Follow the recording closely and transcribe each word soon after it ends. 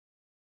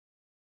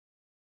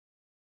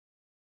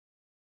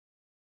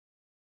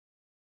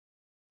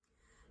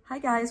Hi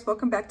guys,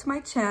 welcome back to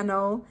my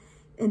channel.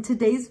 In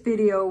today's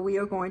video, we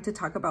are going to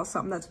talk about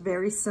something that's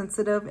very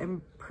sensitive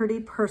and pretty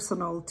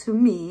personal to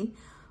me,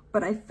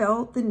 but I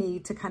felt the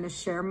need to kind of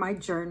share my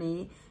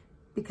journey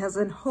because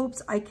in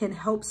hopes I can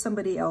help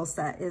somebody else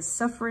that is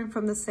suffering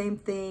from the same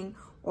thing,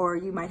 or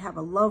you might have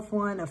a loved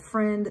one, a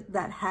friend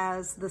that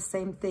has the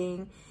same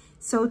thing.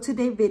 So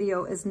today's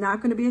video is not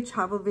going to be a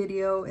travel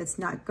video. It's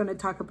not going to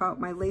talk about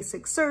my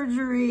LASIK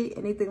surgery,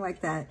 anything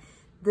like that.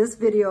 This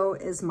video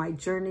is my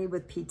journey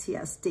with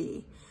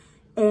PTSD.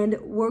 And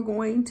we're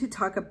going to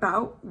talk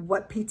about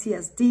what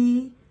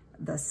PTSD,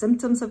 the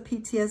symptoms of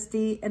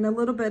PTSD, and a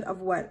little bit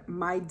of what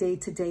my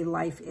day-to-day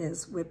life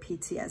is with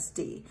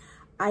PTSD.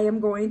 I am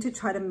going to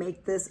try to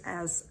make this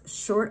as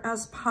short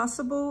as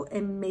possible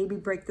and maybe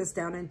break this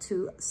down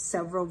into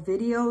several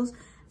videos.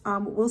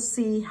 We'll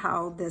see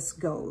how this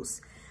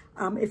goes.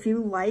 If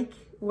you like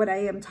what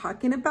I am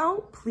talking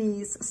about,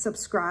 please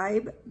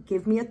subscribe,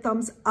 give me a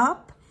thumbs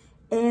up,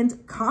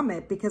 and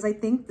comment, because I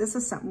think this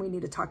is something we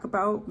need to talk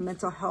about.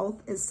 Mental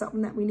health is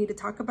something that we need to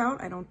talk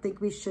about. I don't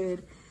think we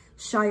should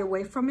shy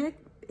away from it.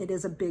 It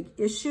is a big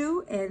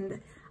issue,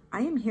 and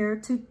I am here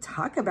to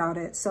talk about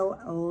it. So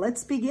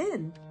let's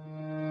begin.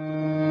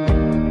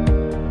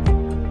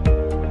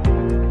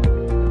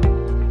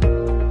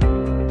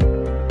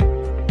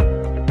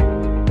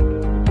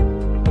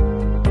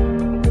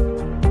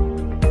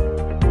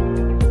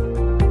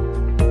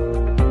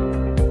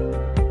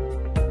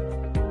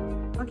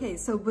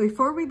 So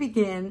before we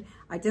begin,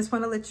 I just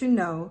want to let you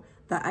know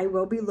that I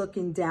will be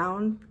looking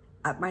down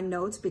at my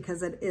notes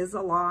because it is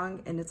a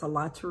long and it's a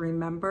lot to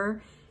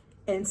remember.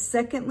 And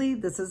secondly,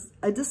 this is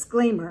a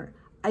disclaimer.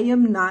 I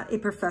am not a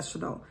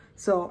professional.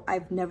 So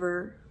I've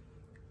never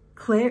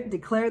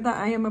declared that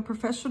I am a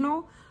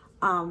professional.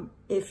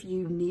 If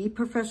you need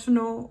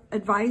professional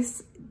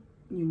advice,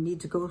 you need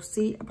to go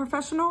see a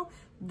professional.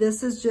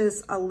 This is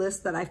just a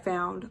list that I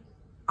found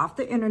off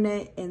the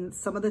internet and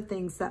some of the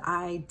things that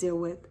I deal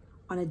with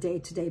on a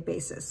day-to-day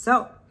basis.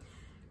 So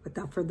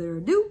without further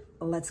ado,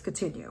 let's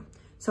continue.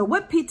 So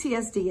what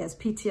PTSD is?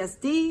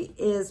 PTSD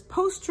is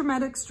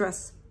post-traumatic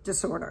stress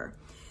disorder.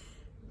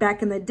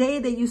 Back in the day,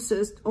 they used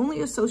to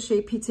only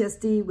associate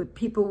PTSD with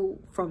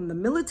people from the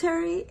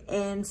military.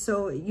 And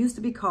so it used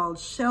to be called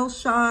shell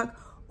shock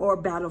or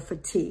battle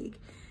fatigue.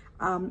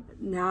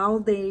 Now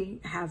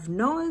they have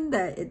known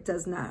that it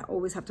does not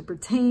always have to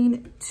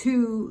pertain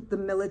to the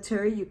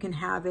military. You can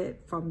have it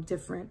from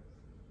different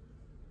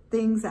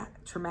things,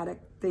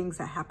 traumatic things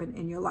that happen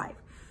in your life.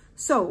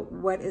 So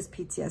what is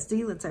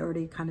PTSD? Let's, I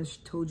already kind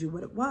of told you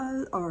what it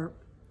was, or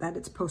that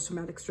it's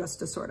post-traumatic stress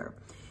disorder.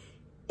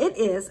 It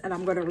is, and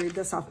I'm going to read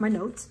this off my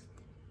notes.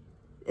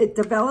 It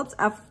develops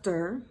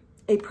after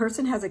a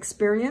person has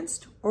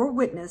experienced or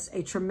witnessed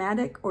a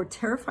traumatic or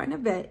terrifying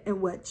event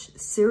in which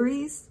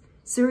serious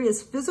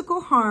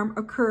physical harm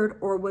occurred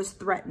or was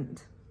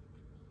threatened.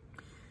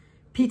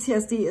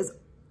 PTSD is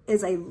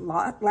a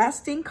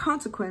lasting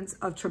consequence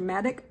of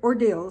traumatic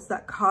ordeals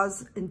that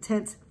cause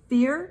intense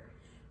fear,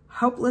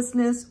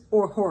 helplessness,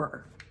 or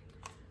horror.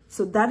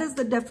 So that is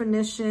the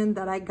definition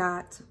that I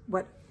got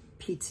what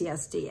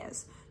PTSD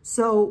is.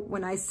 So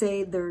when I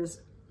say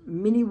there's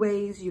many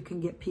ways you can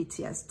get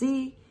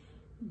PTSD,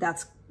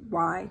 that's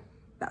why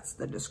that's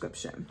the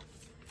description.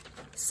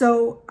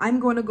 So I'm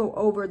going to go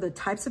over the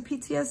types of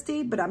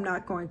PTSD, but I'm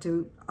not going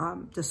to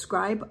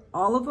describe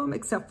all of them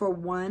except for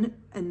one.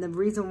 And the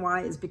reason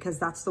why is because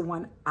that's the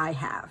one I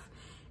have.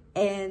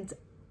 And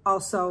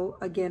also,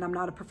 again, I'm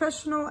not a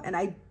professional and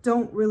I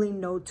don't really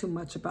know too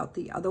much about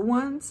the other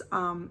ones.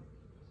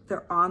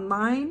 They're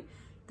online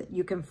that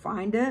you can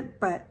find it,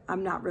 but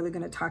I'm not really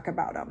going to talk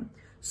about them.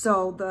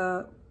 So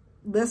the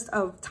list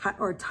of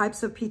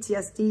types of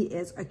PTSD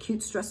is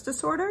acute stress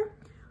disorder,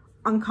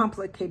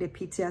 uncomplicated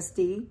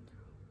PTSD,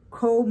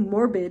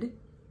 comorbid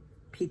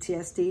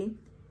PTSD,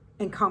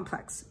 and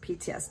complex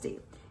PTSD.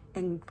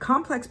 And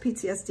complex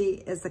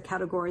PTSD is the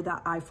category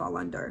that I fall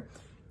under.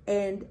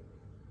 And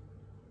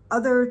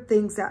other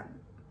things that,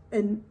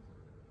 and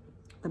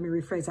let me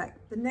rephrase that.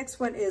 The next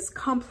one is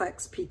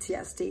complex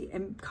PTSD.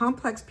 And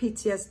complex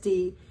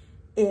PTSD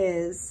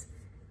is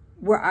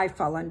where I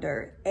fall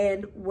under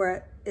and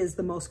where is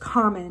the most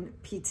common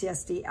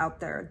PTSD out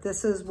there.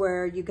 This is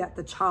where you got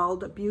the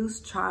child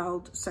abuse,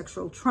 child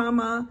sexual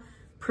trauma,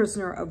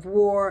 prisoner of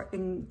war,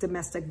 and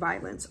domestic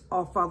violence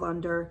all fall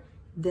under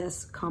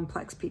this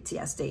complex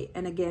PTSD.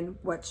 And again,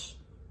 which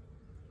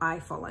I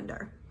fall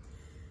under.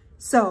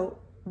 So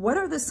what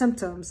are the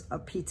symptoms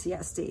of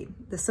PTSD?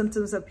 The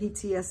symptoms of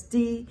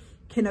PTSD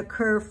can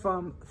occur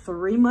from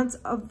 3 months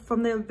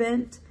from the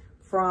event,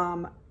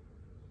 from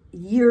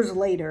years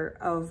later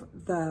of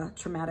the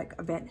traumatic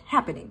event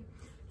happening.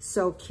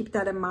 So keep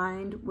that in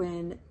mind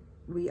when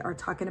we are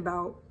talking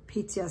about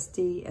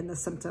PTSD and the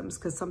symptoms,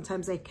 because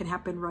sometimes they can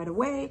happen right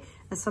away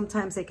and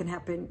sometimes they can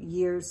happen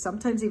years,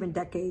 sometimes even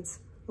decades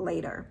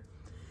later.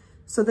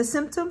 So the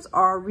symptoms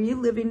are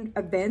reliving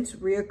events,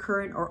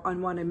 reoccurring or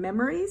unwanted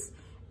memories,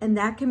 and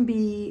that can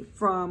be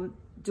from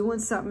doing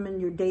something in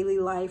your daily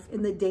life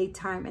in the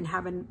daytime and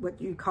having what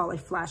you call a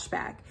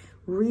flashback,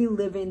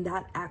 reliving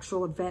that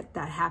actual event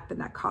that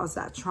happened that caused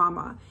that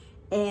trauma.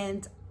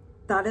 And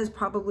that is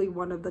probably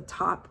one of the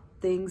top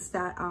things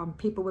that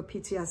people with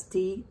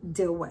PTSD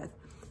deal with.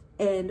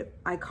 And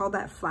I call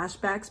that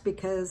flashbacks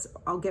because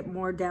I'll get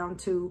more down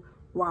to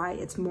why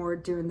it's more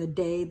during the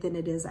day than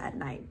it is at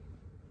night.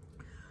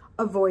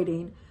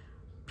 Avoiding.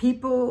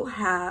 People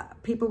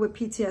with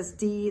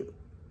PTSD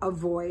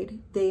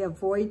they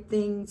avoid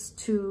things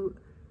to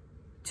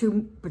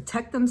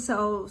protect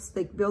themselves.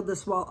 They build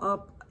this wall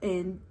up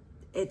and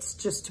it's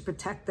just to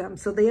protect them.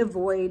 So they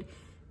avoid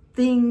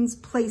things,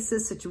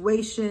 places,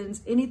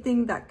 situations,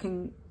 anything that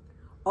can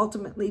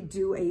ultimately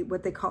do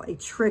what they call a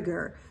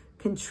trigger,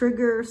 can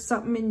trigger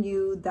something in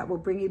you that will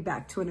bring you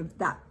back to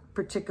that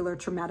particular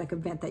traumatic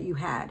event that you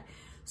had.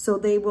 So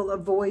they will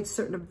avoid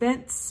certain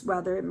events,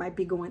 whether it might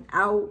be going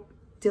out,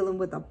 dealing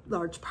with a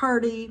large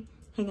party,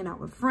 hanging out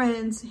with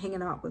friends,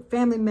 hanging out with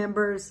family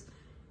members,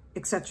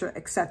 etc.,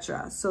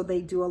 etc. So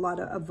they do a lot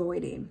of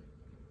avoiding.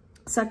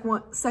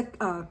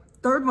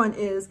 Third one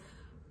is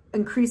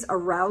increased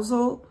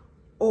arousal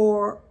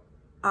or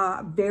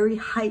very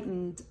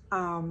heightened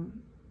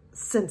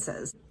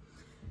senses.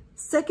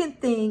 Second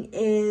thing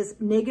is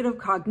negative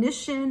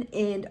cognition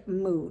and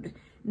mood.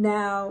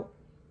 Now,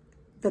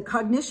 the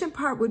cognition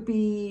part would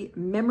be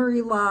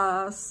memory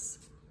loss,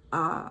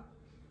 the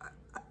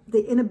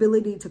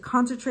inability to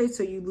concentrate,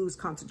 so you lose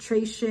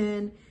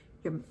concentration,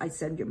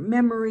 your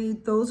memory.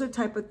 Those are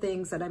type of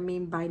things that I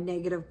mean by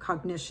negative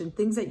cognition.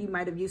 Things that you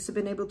might have used to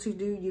been able to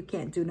do, you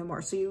can't do no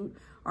more. So you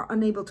are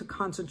unable to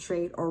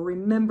concentrate or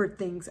remember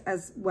things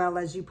as well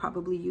as you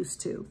probably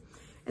used to.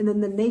 And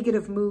then the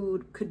negative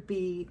mood could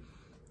be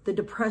the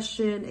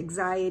depression,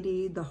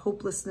 anxiety, the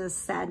hopelessness,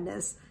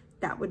 sadness.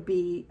 That would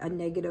be a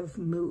negative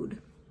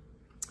mood.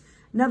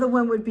 Another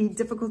one would be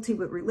difficulty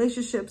with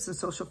relationships and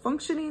social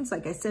functionings.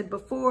 Like I said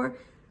before,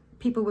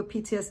 people with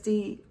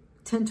PTSD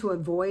tend to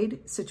avoid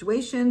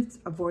situations,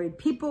 avoid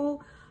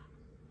people.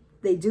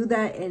 They do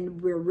that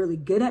and we're really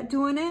good at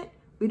doing it.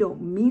 We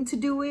don't mean to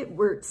do it.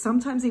 We're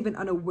sometimes even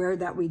unaware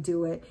that we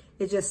do it.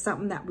 It's just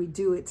something that we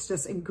do. It's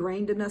just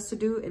ingrained in us to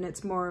do, and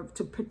it's more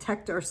to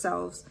protect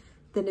ourselves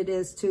than it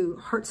is to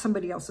hurt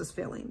somebody else's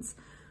feelings.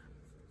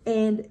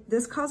 And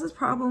this causes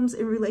problems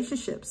in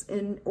relationships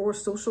or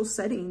social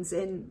settings,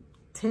 and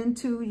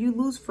you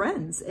lose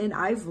friends. And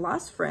I've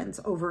lost friends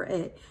over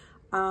it.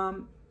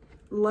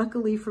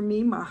 Luckily for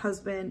me, my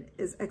husband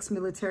is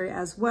ex-military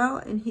as well,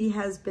 and he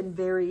has been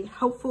very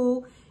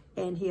helpful,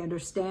 and he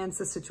understands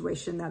the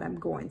situation that I'm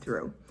going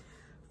through.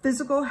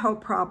 Physical health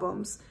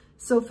problems.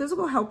 So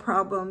physical health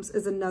problems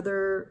is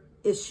another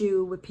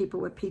issue with people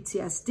with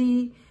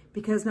PTSD,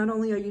 because not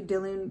only are you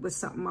dealing with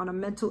something on a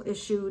mental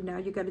issue, now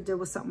you got to deal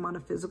with something on a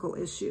physical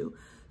issue.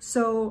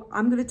 So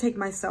I'm going to take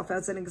myself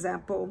as an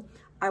example.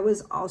 I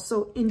was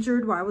also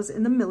injured while I was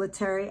in the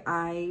military.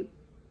 I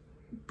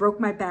broke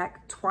my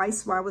back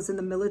twice while I was in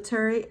the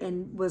military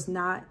and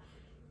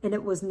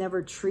it was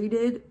never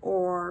treated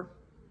or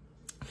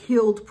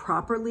healed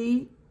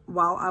properly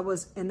while I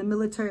was in the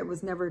military. It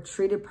was never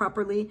treated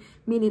properly,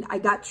 meaning I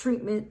got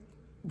treatment.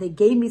 They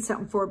gave me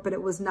something for it, but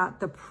it was not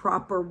the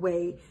proper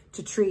way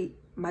to treat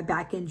my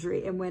back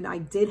injury. And when I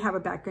did have a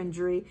back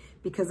injury,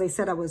 because they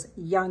said I was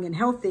young and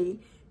healthy,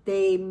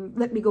 they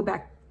let me go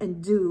back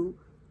and do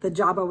the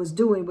job I was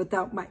doing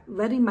without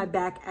letting my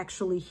back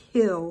actually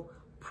heal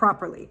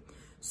properly.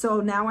 So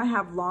now I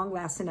have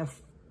long-lasting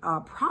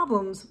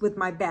problems with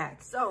my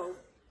back. So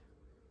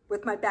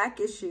with my back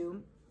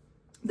issue,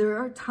 there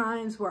are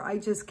times where I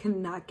just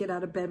cannot get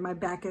out of bed. My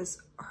back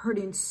is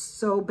hurting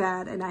so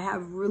bad, and I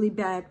have really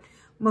bad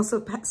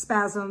muscle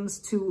spasms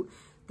to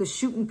the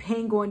shooting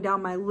pain going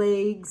down my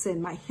legs,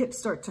 and my hips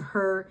start to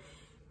hurt,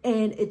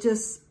 and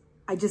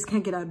I just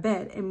can't get out of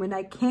bed. And when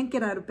I can't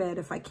get out of bed,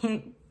 if I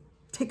can't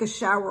take a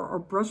shower or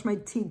brush my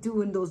teeth,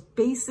 doing those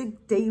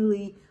basic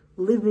daily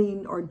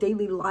living or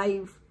daily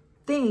life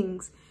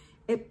things,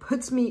 it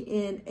puts me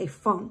in a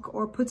funk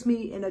or puts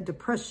me in a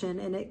depression,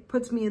 and it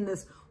puts me in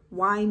this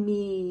why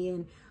me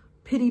and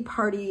pity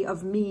party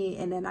of me,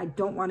 and then I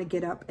don't want to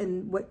get up.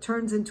 And what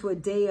turns into a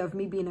day of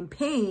me being in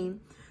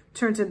pain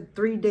turns into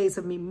 3 days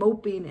of me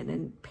moping and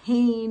in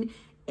pain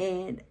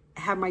and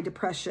have my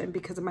depression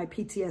because of my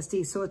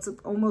PTSD. So it's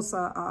almost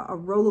a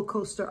roller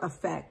coaster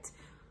effect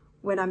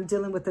when I'm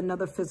dealing with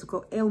another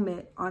physical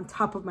ailment on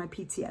top of my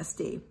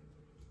PTSD.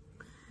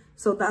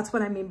 So that's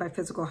what I mean by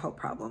physical health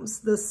problems.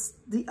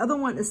 The other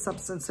one is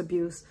substance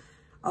abuse.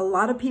 A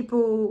lot of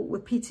people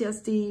with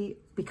PTSD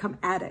become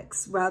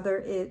addicts, whether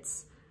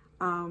it's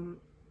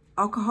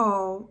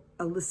alcohol,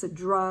 illicit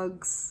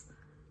drugs,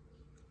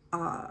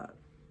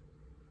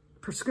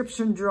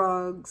 prescription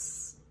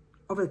drugs,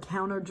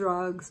 over-the-counter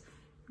drugs.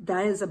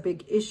 That is a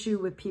big issue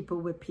with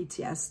people with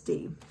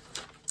PTSD.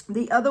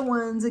 The other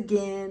ones,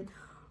 again,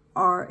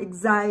 are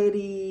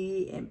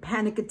anxiety and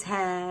panic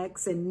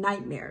attacks and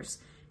nightmares.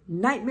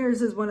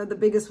 Nightmares is one of the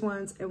biggest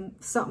ones, and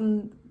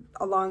something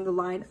along the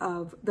line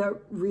of the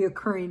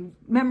reoccurring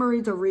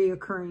memories or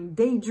reoccurring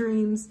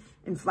daydreams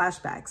and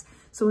flashbacks.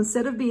 So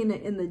instead of being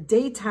in the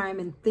daytime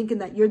and thinking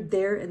that you're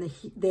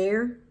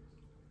there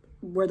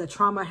where the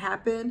trauma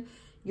happened,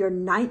 your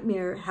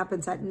nightmare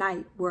happens at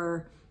night,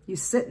 where you're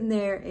sitting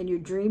there and you're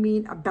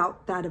dreaming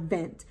about that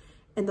event,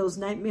 and those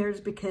nightmares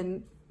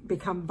become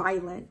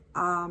violent.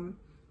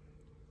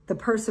 The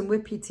person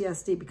with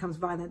PTSD becomes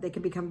violent. They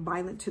can become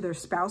violent to their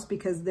spouse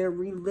because they're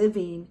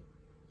reliving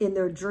in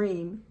their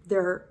dream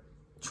their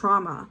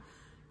trauma.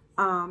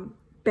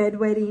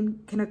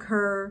 Bedwetting can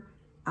occur,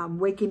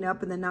 waking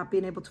up and then not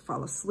being able to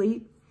fall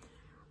asleep.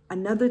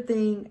 Another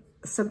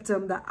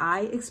symptom that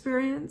I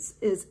experience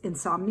is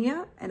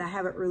insomnia, and I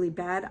have it really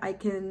bad. I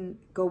can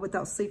go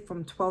without sleep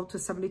from 12 to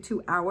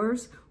 72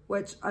 hours,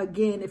 which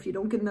again, if you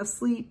don't get enough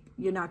sleep,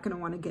 you're not going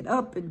to want to get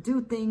up and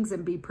do things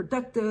and be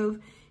productive.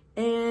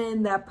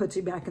 And that puts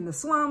you back in the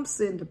slumps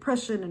and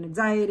depression and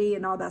anxiety,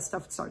 and all that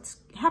stuff starts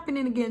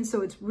happening again.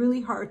 So it's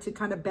really hard to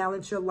kind of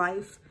balance your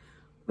life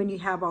when you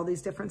have all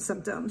these different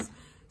symptoms.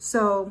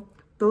 So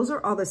those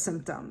are all the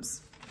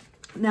symptoms.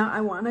 Now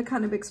I want to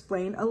kind of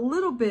explain a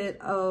little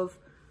bit of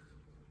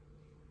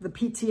the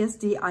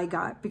PTSD I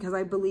got, because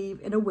I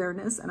believe in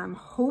awareness, and I'm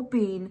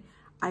hoping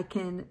I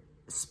can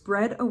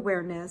spread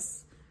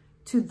awareness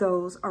to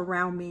those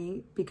around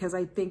me, because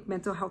I think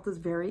mental health is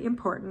very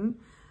important.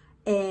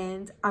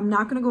 And I'm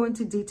not going to go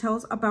into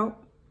details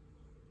about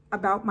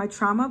my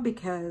trauma,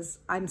 because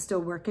I'm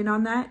still working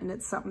on that, and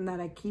it's something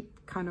that I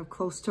keep kind of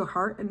close to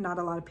heart, and not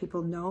a lot of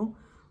people know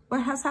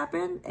what has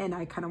happened, and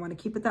I kind of want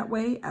to keep it that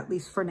way, at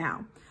least for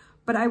now.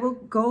 But I will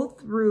go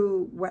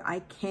through what I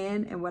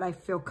can and what I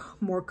feel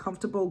more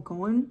comfortable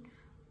going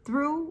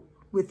through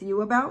with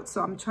you about.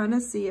 So I'm trying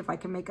to see if I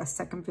can make a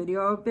second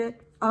video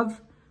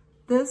of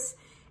this,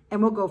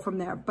 and we'll go from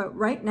there. But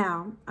right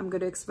now, I'm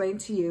going to explain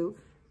to you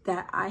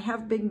that I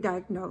have been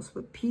diagnosed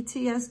with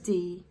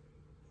PTSD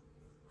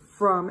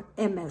from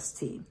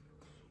MST.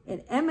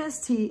 And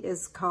MST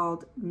is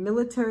called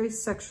military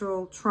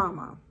sexual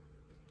trauma.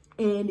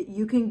 And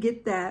you can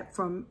get that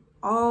from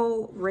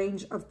all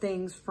range of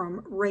things,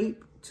 from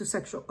rape to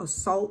sexual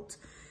assault.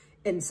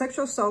 And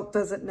sexual assault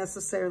doesn't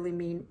necessarily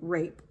mean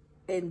rape.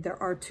 And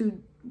there are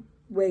two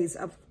ways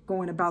of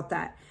going about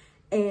that.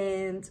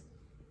 And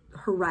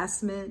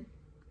harassment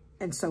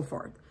and so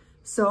forth.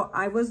 So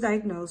I was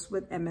diagnosed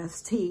with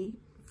MST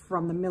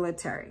from the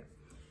military.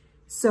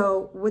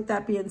 So with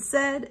that being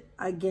said,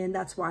 again,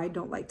 that's why I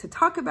don't like to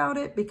talk about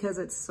it, because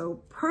it's so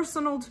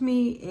personal to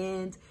me,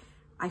 and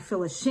I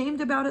feel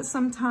ashamed about it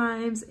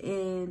sometimes.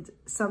 And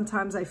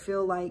sometimes I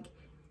feel like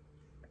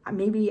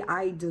maybe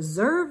I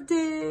deserved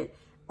it,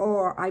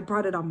 or I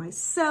brought it on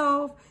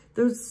myself.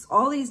 There's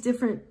all these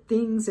different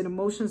things and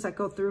emotions that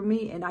go through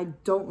me, and I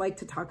don't like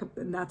to talk,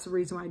 and that's the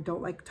reason why I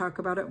don't like to talk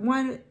about it.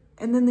 One,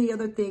 and then the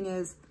other thing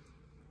is,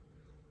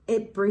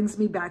 it brings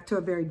me back to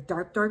a very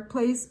dark, dark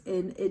place,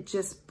 and it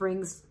just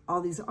brings all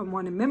these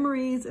unwanted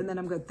memories, and then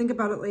I'm going to think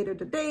about it later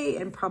today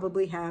and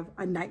probably have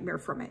a nightmare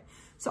from it.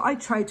 So I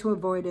try to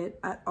avoid it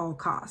at all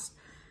costs.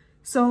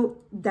 So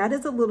that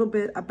is a little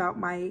bit about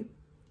my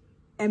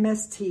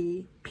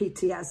MST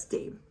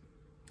PTSD.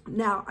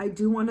 Now, I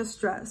do want to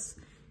stress,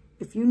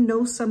 if you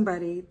know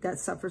somebody that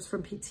suffers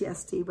from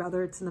PTSD,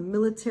 whether it's in the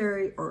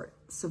military or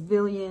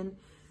civilian,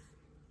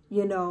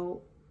 you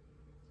know,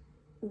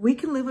 we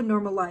can live a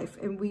normal life,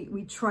 and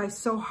we try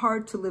so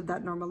hard to live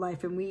that normal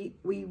life, and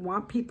we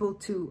want people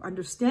to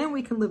understand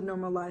we can live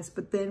normal lives,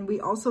 but then we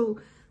also,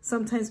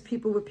 sometimes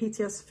people with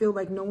PTSD feel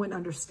like no one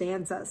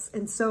understands us.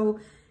 And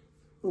so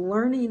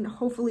learning,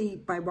 hopefully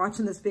by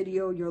watching this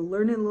video, you're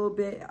learning a little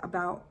bit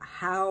about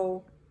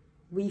how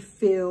we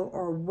feel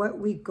or what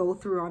we go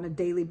through on a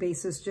daily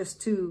basis, just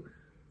to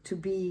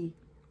be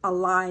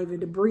alive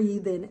and to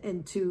breathe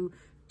and to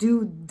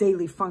do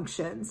daily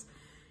functions.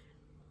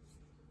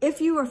 If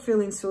you are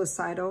feeling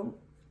suicidal,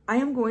 I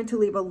am going to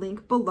leave a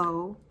link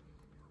below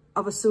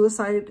of a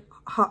suicide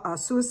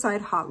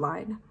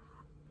hotline.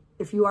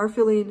 If you are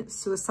feeling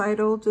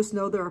suicidal, just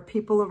know there are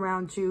people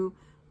around you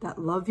that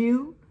love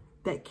you,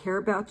 that care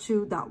about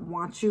you, that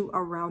want you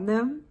around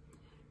them.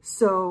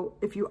 So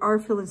if you are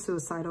feeling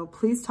suicidal,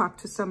 please talk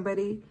to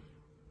somebody.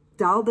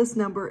 Dial this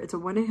number. It's a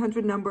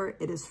 1-800 number.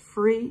 It is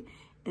free.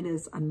 It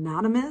is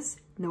anonymous.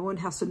 No one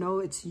has to know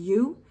it's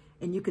you.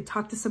 And you could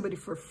talk to somebody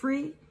for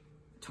free.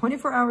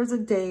 24 hours a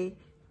day.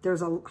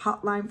 There's a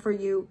hotline for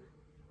you.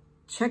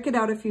 Check it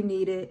out if you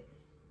need it.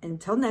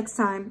 Until next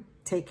time,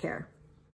 take care.